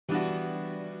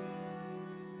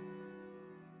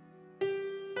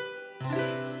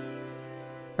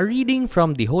A reading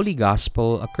from the Holy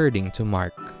Gospel according to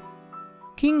Mark.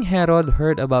 King Herod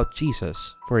heard about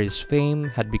Jesus, for his fame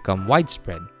had become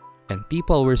widespread, and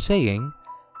people were saying,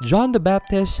 "John the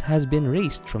Baptist has been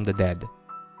raised from the dead.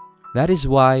 That is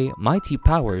why mighty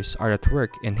powers are at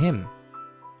work in him."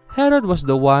 Herod was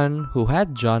the one who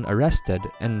had John arrested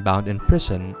and bound in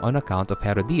prison on account of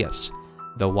Herodias,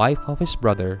 the wife of his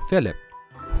brother Philip,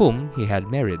 whom he had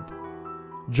married.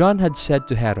 John had said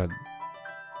to Herod,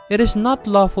 "It is not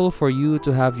lawful for you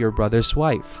to have your brother's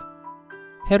wife."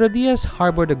 Herodias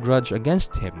harbored a grudge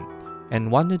against him and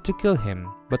wanted to kill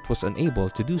him, but was unable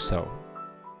to do so.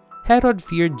 Herod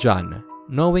feared John,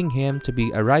 knowing him to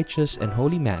be a righteous and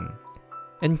holy man,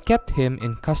 and kept him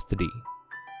in custody.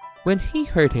 When he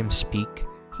heard him speak,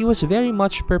 he was very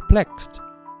much perplexed,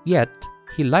 yet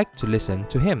he liked to listen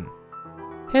to him.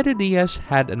 Herodias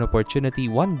had an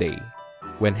opportunity one day,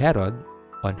 when Herod,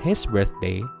 on his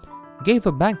birthday, gave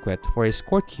a banquet for his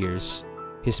courtiers,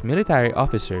 his military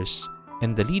officers,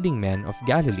 and the leading men of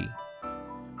Galilee.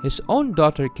 His own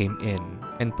daughter came in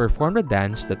and performed a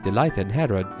dance that delighted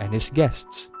Herod and his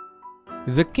guests.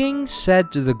 The king said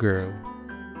to the girl,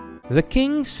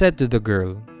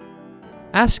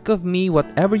 "Ask of me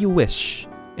whatever you wish,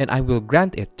 and I will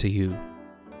grant it to you."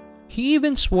 He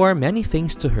even swore many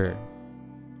things to her.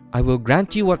 "I will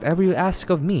grant you whatever you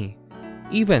ask of me,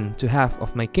 even to half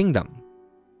of my kingdom."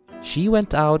 She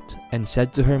went out and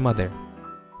said to her mother,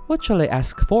 "What shall I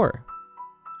ask for?"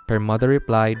 Her mother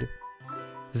replied,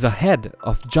 "The head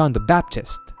of John the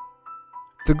Baptist."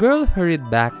 The girl hurried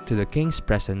back to the king's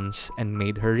presence and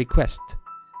made her request.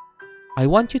 "I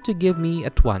want you to give me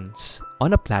at once,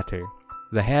 on a platter,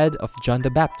 the head of John the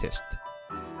Baptist."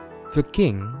 The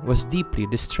king was deeply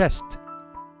distressed,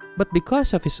 but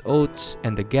because of his oaths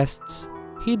and the guests,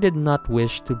 he did not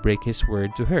wish to break his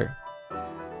word to her.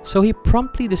 So he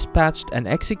promptly dispatched an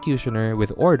executioner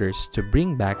with orders to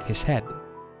bring back his head.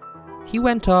 He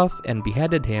went off and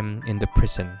beheaded him in the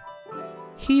prison.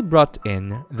 He brought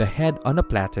in the head on a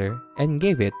platter and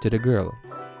gave it to the girl.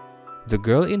 The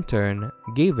girl in turn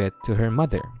gave it to her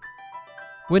mother.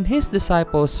 When his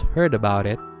disciples heard about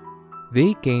it,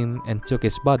 they came and took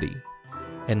his body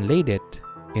and laid it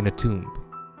in a tomb.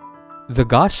 The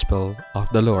Gospel of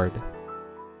the Lord.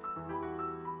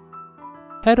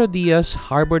 Herodias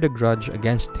harbored a grudge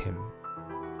against him.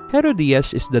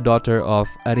 Herodias is the daughter of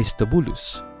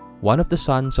Aristobulus, one of the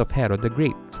sons of Herod the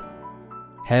Great.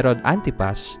 Herod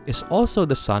Antipas is also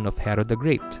the son of Herod the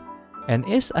Great, and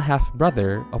is a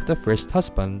half-brother of the first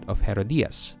husband of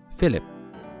Herodias, Philip.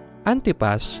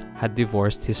 Antipas had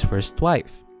divorced his first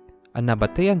wife, a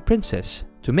Nabatean princess,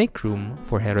 to make room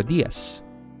for Herodias.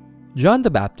 John the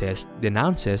Baptist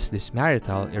denounces this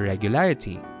marital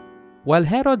irregularity. While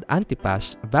Herod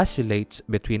Antipas vacillates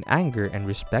between anger and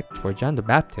respect for John the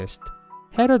Baptist,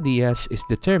 Herodias is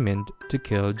determined to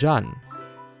kill John.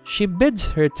 She bids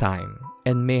her time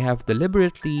and may have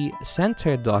deliberately sent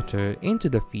her daughter into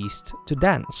the feast to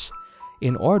dance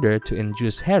in order to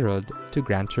induce Herod to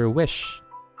grant her wish.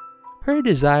 Her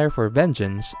desire for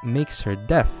vengeance makes her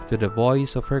deaf to the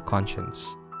voice of her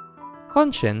conscience.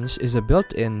 Conscience is a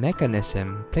built-in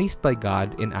mechanism placed by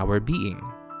God in our being.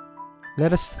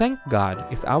 Let us thank God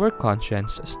if our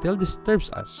conscience still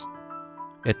disturbs us.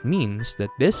 It means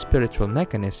that this spiritual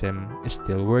mechanism is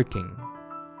still working.